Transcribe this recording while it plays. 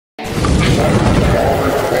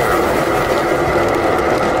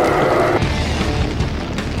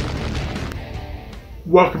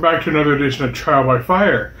Welcome back to another edition of Trial by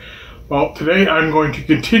Fire. Well, today I'm going to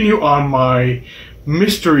continue on my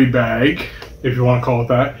mystery bag, if you want to call it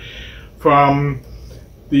that, from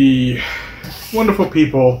the wonderful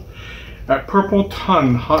people at Purple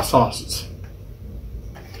Ton Hot Sauces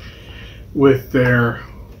with their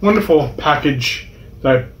wonderful package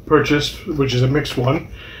that I purchased, which is a mixed one,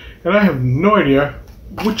 and I have no idea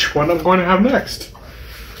which one I'm going to have next.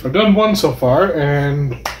 I've done one so far,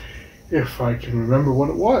 and if I can remember what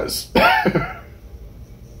it was.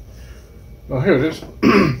 Oh, here it is.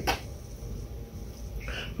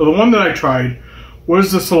 So the one that I tried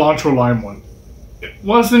was the cilantro lime one. It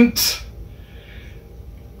wasn't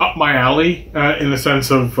up my alley in the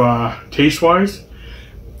sense of taste-wise.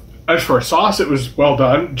 As for a sauce, it was well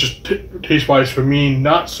done. Just taste-wise for me,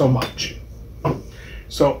 not so much.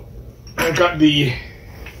 So I got the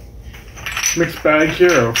mixed bag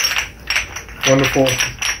here of wonderful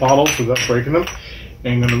bottles without breaking them.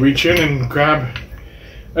 And I'm going to reach in and grab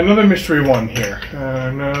another mystery one here.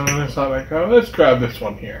 No, that's not like, oh, let's grab this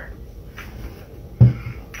one here.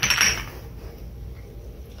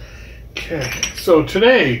 Okay, so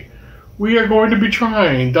today we are going to be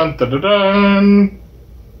trying, dun dun dun dun,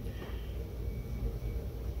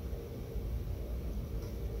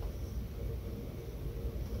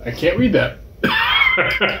 I can't read that.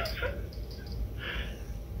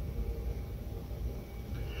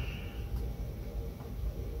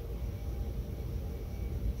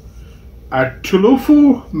 A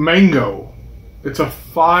Tulufu Mango. It's a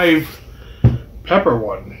 5 pepper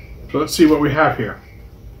one. So let's see what we have here.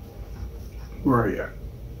 Where are you?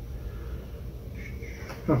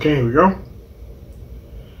 Okay, here we go.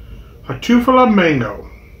 A Tufala Mango.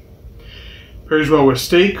 Pairs well with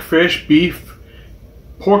steak, fish, beef,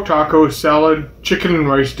 pork tacos, salad, chicken and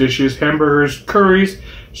rice dishes, hamburgers, curries,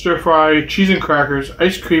 stir fry, cheese and crackers,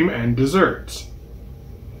 ice cream, and desserts.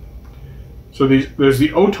 So there's the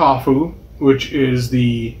Otofu, which is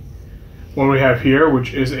the one we have here,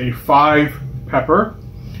 which is a 5 pepper,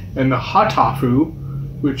 and the Hatofu,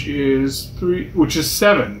 which is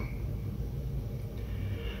 7.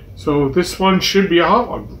 So this one should be a hot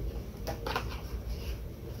one.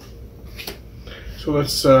 So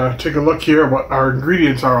let's take a look here what our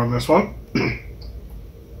ingredients are on this one.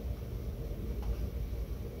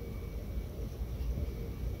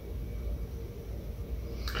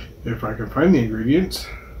 If I can find the ingredients.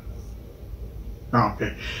 Oh,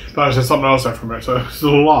 okay. Thought I said something else there for a minute, so I was a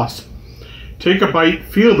little lost. Take a bite,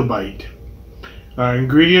 feel the bite.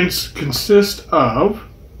 Ingredients consist of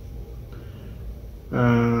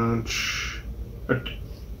a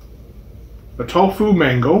tofu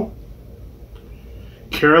mango,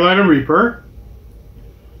 Carolina Reaper,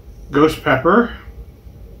 ghost pepper,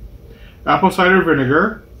 apple cider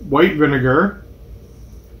vinegar, white vinegar,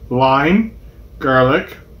 lime,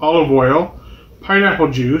 garlic, olive oil,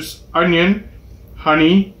 pineapple juice, onion,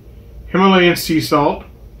 honey, Himalayan sea salt,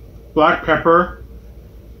 black pepper,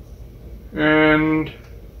 and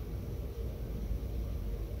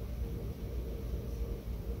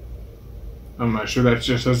I'm not sure that's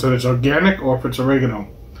just says that it's organic or if it's oregano.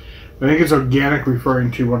 I think it's organic,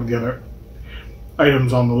 referring to one of the other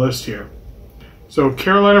items on the list here. So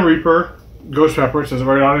Carolina Reaper, ghost pepper, it says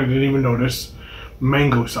right on it, I didn't even notice,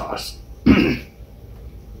 mango sauce.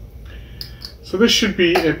 So this should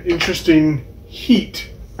be an interesting heat,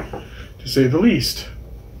 to say the least.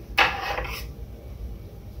 So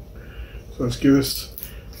let's give this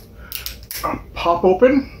a pop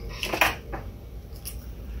open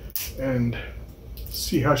and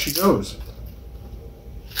see how she goes.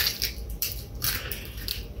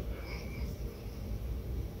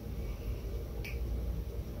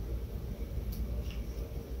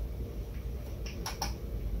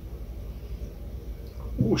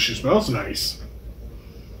 Ooh, she smells nice.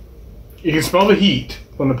 You can smell the heat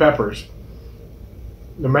from the peppers.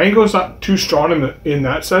 The mango's not too strong in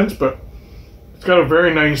that sense, but it's got a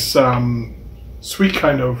very nice sweet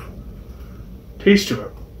kind of taste to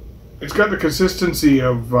it. It's got the consistency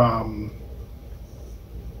of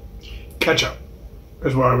ketchup,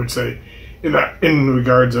 is what I would say, in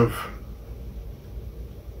regards of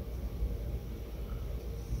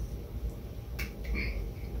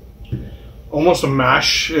almost a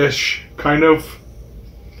mash-ish kind of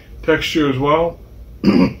texture as well.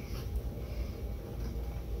 I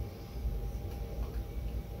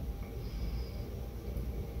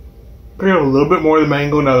got a little bit more of the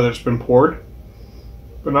mango now that it's been poured,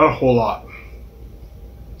 but not a whole lot.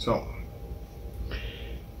 So,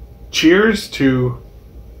 cheers to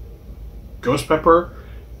ghost pepper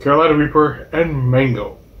Carolina Reaper, and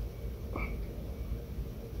mango.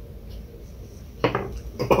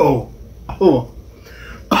 Oh, oh,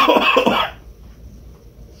 oh,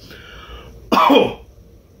 oh.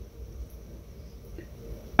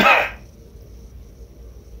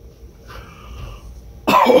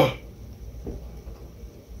 Oh.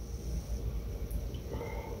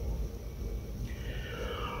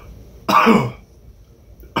 Oh.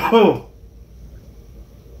 Oh.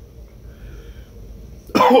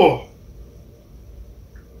 Oh.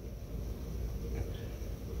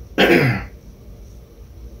 In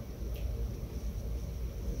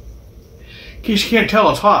case you can't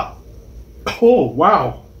tell, it's hot. Oh,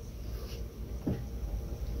 wow.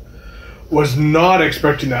 Was not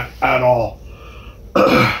expecting that at all.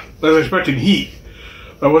 I was expecting heat.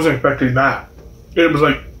 I wasn't expecting that. It was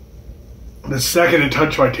like the second it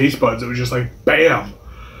touched my taste buds, it was just like bam.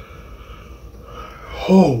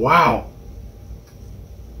 Oh, wow.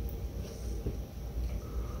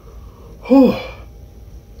 Oh.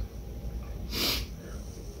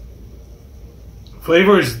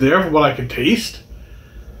 Flavor is there for what I can taste.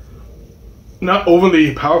 Not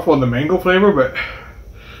overly powerful in the mango flavor, but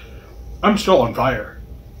I'm still on fire.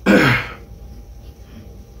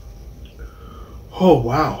 Oh,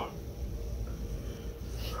 wow.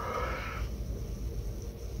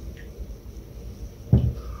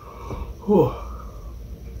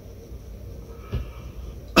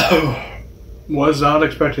 Was not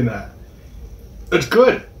expecting that. It's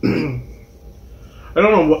good. I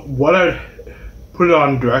don't know what I'd put it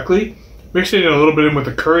on directly. Mixing it a little bit in with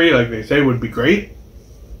the curry, like they say, would be great.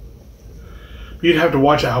 But you'd have to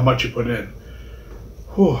watch out how much you put in.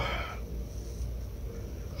 Whew.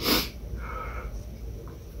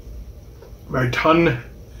 My tongue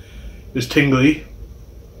is tingly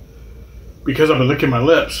because I've been licking my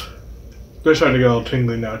lips. They're starting to get a little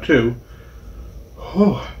tingly now too.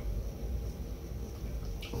 Oh.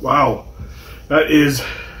 Wow. That is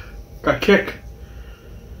a kick.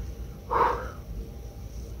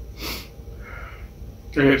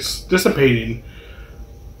 It's dissipating,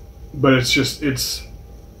 but it's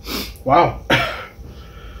wow.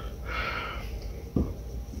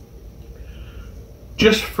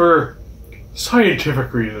 Just for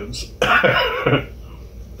scientific reasons. To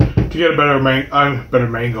get a better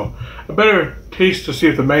mango. A better taste to see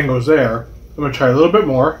if the mango's there. I'm going to try a little bit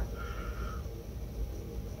more.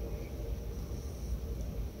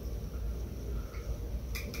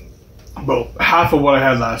 About half of what I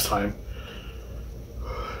had last time.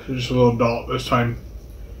 So just a little dollop this time.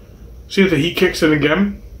 See if the heat kicks in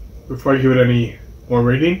again before I give it any more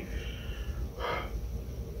rating.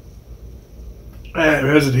 I'm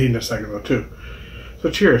hesitating a second though too.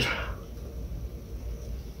 So cheers.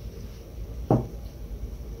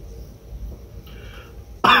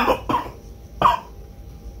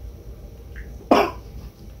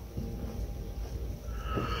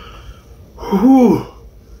 Ooh.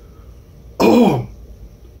 Oh.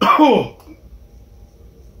 Oh.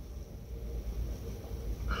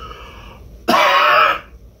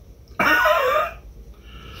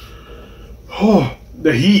 Oh,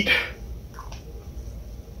 the heat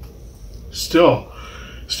still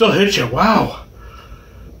hits you. Wow.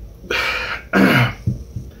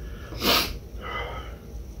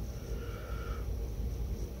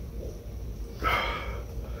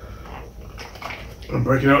 I'm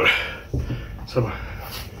breaking out some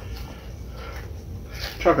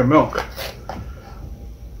chocolate milk.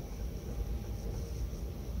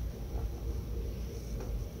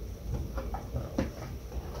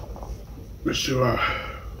 Just to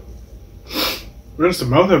rinse the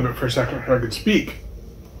mouth of it for a second so I can speak.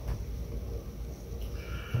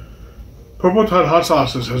 Purple Tide Hot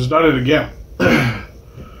Sauces has done it again.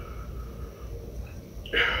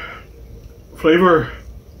 Flavor,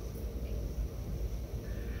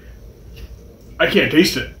 I can't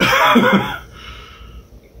taste it.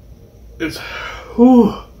 It's,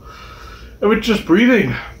 whew, I was just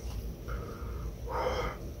breathing.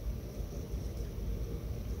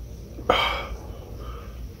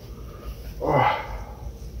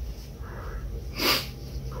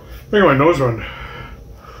 Making my nose run.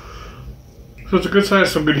 So it's a good sign of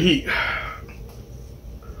some good heat.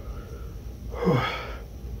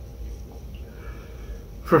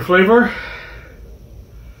 For flavor,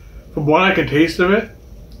 from what I can taste of it,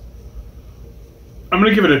 I'm going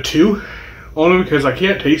to give it a 2, only because I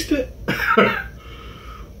can't taste it. I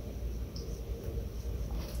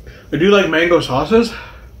do like mango sauces,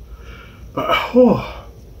 but oh,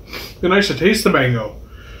 it's nice to taste the mango.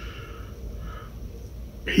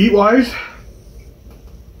 Heat wise,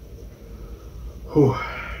 oh,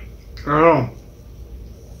 I don't know.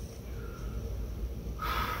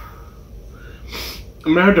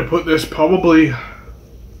 I'm gonna have to put this probably.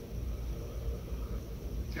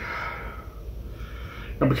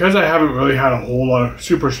 And because I haven't really had a whole lot of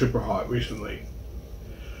super hot recently,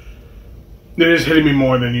 it is hitting me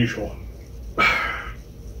more than usual.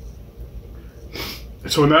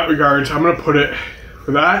 So in that regards, I'm going to put it,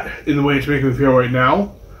 for that, in the way it's making me feel right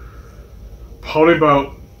now, probably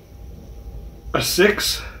about a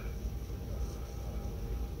 6.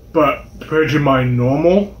 But compared to my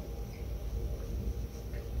normal,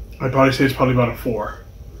 I'd probably say it's probably about a 4.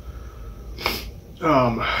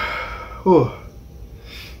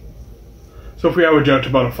 So if we average out to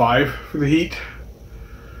about a 5 for the heat,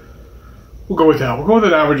 we'll go with that. We'll go with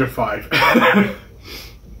an average of 5.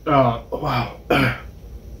 Wow.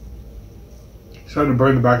 Starting to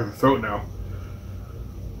burn the back of the throat now.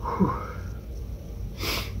 Whew.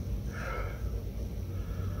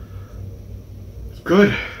 It's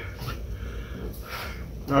good.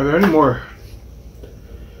 Are there any more?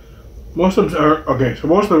 Most of them are, okay, so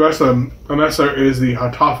most of the rest of them, unless there is the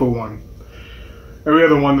Hatafu one, every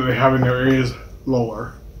other one that they have in there is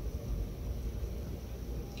lower.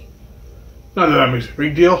 Not that that makes a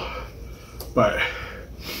big deal, but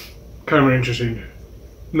kind of an interesting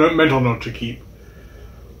mental note to keep.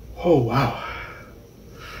 Oh, wow.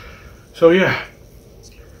 So yeah,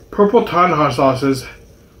 purple tan hot sauces,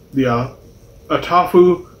 the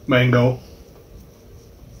Hatafu mango.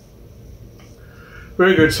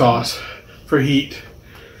 Very good sauce for heat.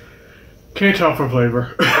 Can't tell from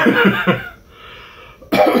flavor.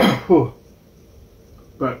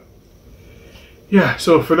 But yeah,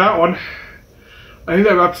 so for that one, I think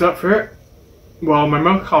that wraps it up for it. Well, my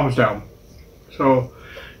mouth calms down. So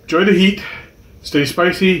enjoy the heat, stay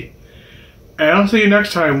spicy, and I'll see you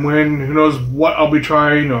next time when who knows what I'll be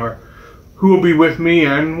trying or who will be with me,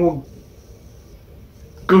 and we'll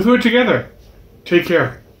go through it together. Take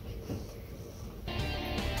care.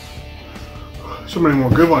 So many more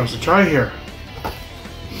good ones to try here.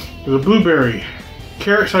 There's a blueberry,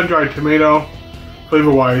 carrot sun-dried tomato,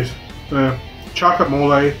 flavor-wise, chocolate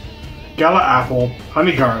mole, gala apple,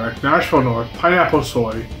 honey garlic, Nashville North, pineapple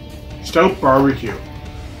soy, stout barbecue.